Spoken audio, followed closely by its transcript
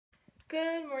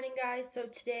Good morning, guys. So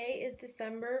today is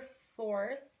December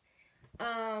 4th,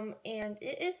 and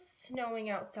it is snowing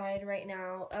outside right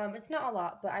now. It's not a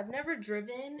lot, but I've never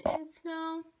driven in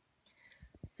snow,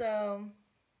 so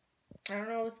I don't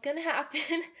know what's gonna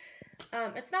happen.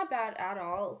 It's not bad at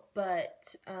all,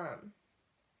 but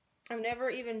I've never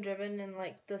even driven in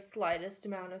like the slightest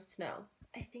amount of snow.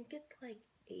 I think it's like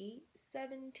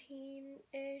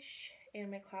 8:17-ish, and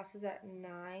my class is at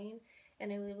 9,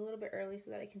 and I leave a little bit early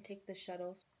so that I can take the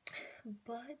shuttles.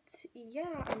 But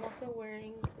yeah, I'm also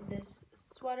wearing this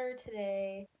sweater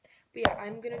today. But yeah,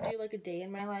 I'm gonna do like a day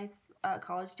in my life,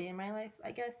 college day in my life,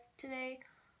 I guess, today,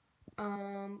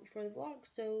 for the vlog.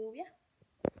 So yeah.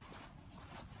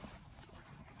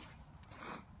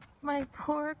 My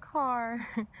poor car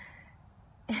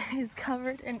is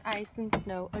covered in ice and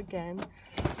snow again.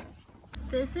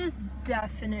 This is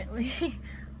definitely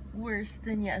worse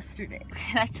than yesterday.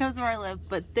 Okay, that shows where I live,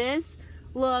 but this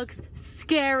looks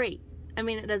scary. I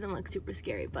mean, it doesn't look super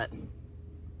scary, but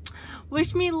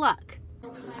wish me luck.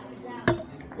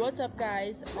 What's up,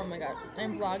 guys? Oh my god,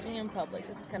 I'm vlogging in public.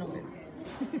 This is kind of weird.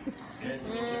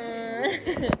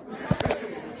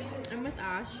 I'm with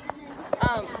Ash.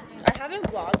 I haven't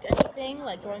vlogged anything,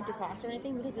 like going to class or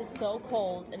anything, because it's so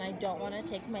cold and I don't want to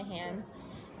take my hands.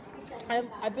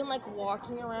 I've been like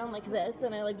walking around like this,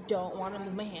 and I like don't want to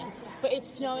move my hands, but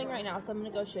it's snowing right now, so I'm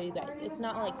gonna go show you guys. It's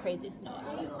not like crazy snow,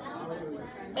 but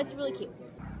it's really cute.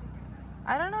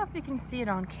 I don't know if you can see it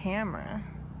on camera.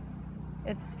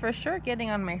 It's for sure getting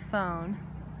on my phone.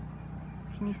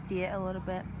 Can you see it a little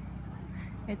bit?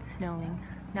 It's snowing.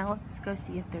 Now let's go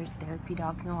see if there's therapy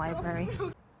dogs in the library.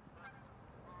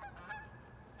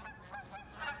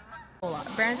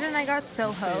 Brandon and I got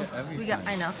Soho.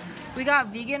 I know. We got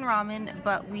vegan ramen,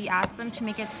 but we asked them to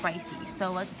make it spicy.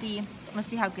 So let's see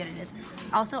how good it is.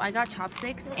 Also, I got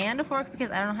chopsticks and a fork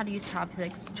because I don't know how to use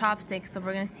chopsticks, so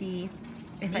we're gonna see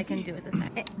if I can do it this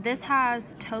time. This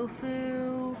has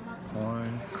tofu,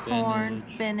 corn,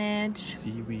 spinach,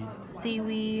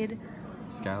 seaweed,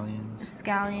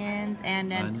 scallions, and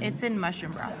then onion. It's in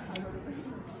mushroom broth.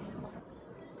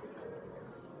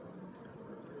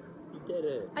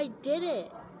 I did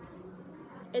it.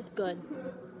 It's good.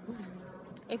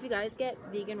 If you guys get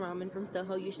vegan ramen from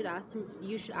Soho, you should ask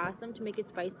them to make it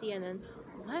spicy, and then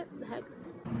what the heck?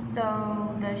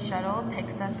 So the shuttle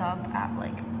picks us up at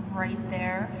like right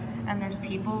there, and there's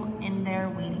people in there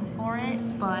waiting for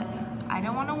it, but I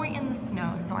don't want to wait in the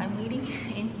snow, so I'm waiting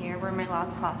in here where my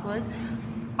last class was.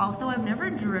 Also, I've never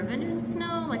driven in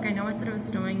snow. Like, I know I said it was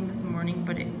snowing this morning,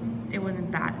 but it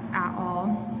wasn't bad at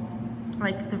all.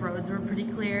 Like, the roads were pretty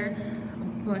clear,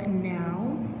 but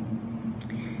now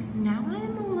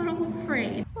I'm a little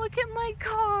afraid. Look at my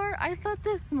car. I thought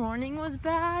this morning was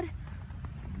bad.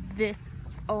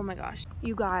 Oh my gosh,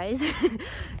 you guys,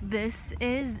 this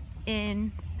is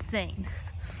insane.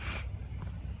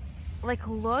 Like,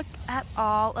 look at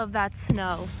all of that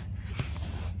snow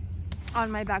on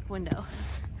my back window.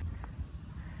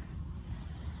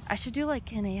 I should do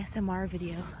like an ASMR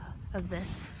video of this.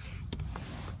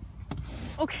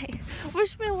 Okay,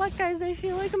 wish me luck, guys. I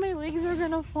feel like my legs are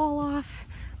gonna fall off,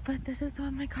 but this is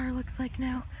what my car looks like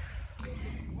now.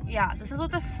 Yeah, this is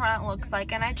what the front looks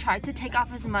like, and I tried to take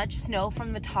off as much snow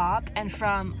from the top and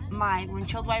from my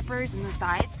windshield wipers and the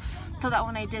sides, so that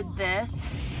when I did this,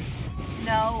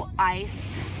 no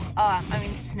ice,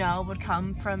 snow would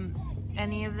come from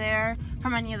any of the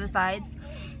sides.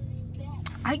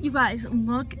 You guys,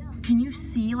 look, can you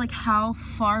see like how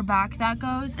far back that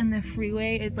goes? And the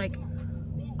freeway is like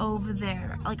over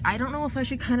there. Like, I don't know if I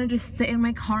should kind of just sit in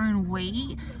my car and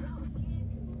wait,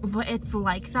 but it's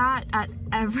like that at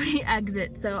every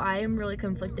exit, so I am really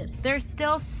conflicted. There's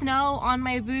still snow on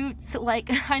my boots. Like,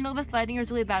 I know the sliding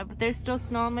is really bad, but there's still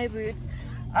snow on my boots.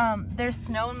 There's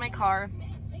snow in my car.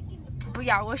 But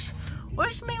yeah, wish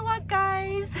me luck,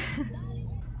 guys.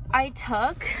 I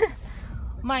took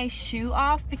my shoe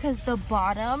off because the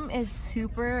bottom is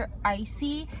super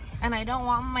icy, and I don't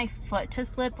want my foot to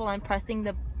slip while I'm pressing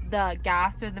the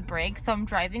gas or the brake, so I'm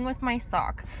driving with my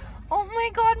sock. Oh my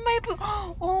god,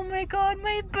 oh my god,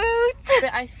 my boots.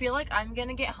 But I feel like I'm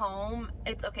gonna get home.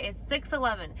 It's okay, it's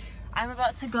 6:11. I'm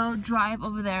about to go drive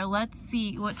over there. Let's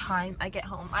see what time I get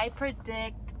home. I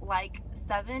predict like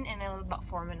 7, and I'm about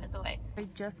 4 minutes away. I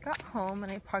just got home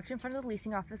and I parked in front of the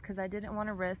leasing office because I didn't want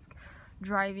to risk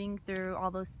driving through all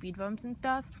those speed bumps and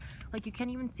stuff. Like, you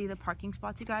can't even see the parking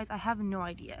spots, you guys. I have no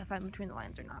idea if I'm between the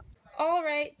lines or not.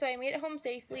 Alright, so I made it home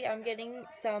safely. I'm getting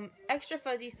some extra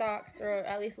fuzzy socks, or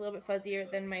at least a little bit fuzzier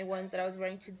than my ones that I was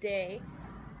wearing today.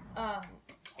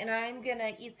 And I'm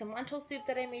gonna eat some lentil soup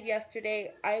that I made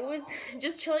yesterday. I was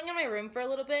just chilling in my room for a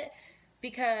little bit,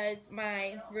 because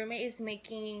my roommate is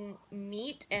making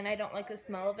meat and I don't like the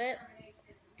smell of it.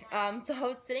 So I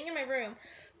was sitting in my room,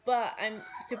 but I'm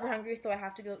super hungry, so I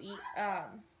have to go eat. I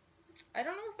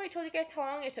don't know if I told you guys how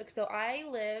long it took. So I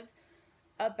live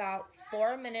about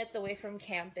 4 minutes away from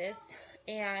campus,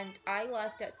 and I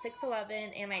left at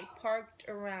 6:11 and I parked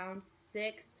around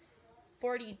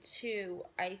 6:42,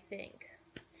 I think.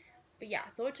 But yeah,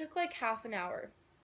 so it took like half an hour.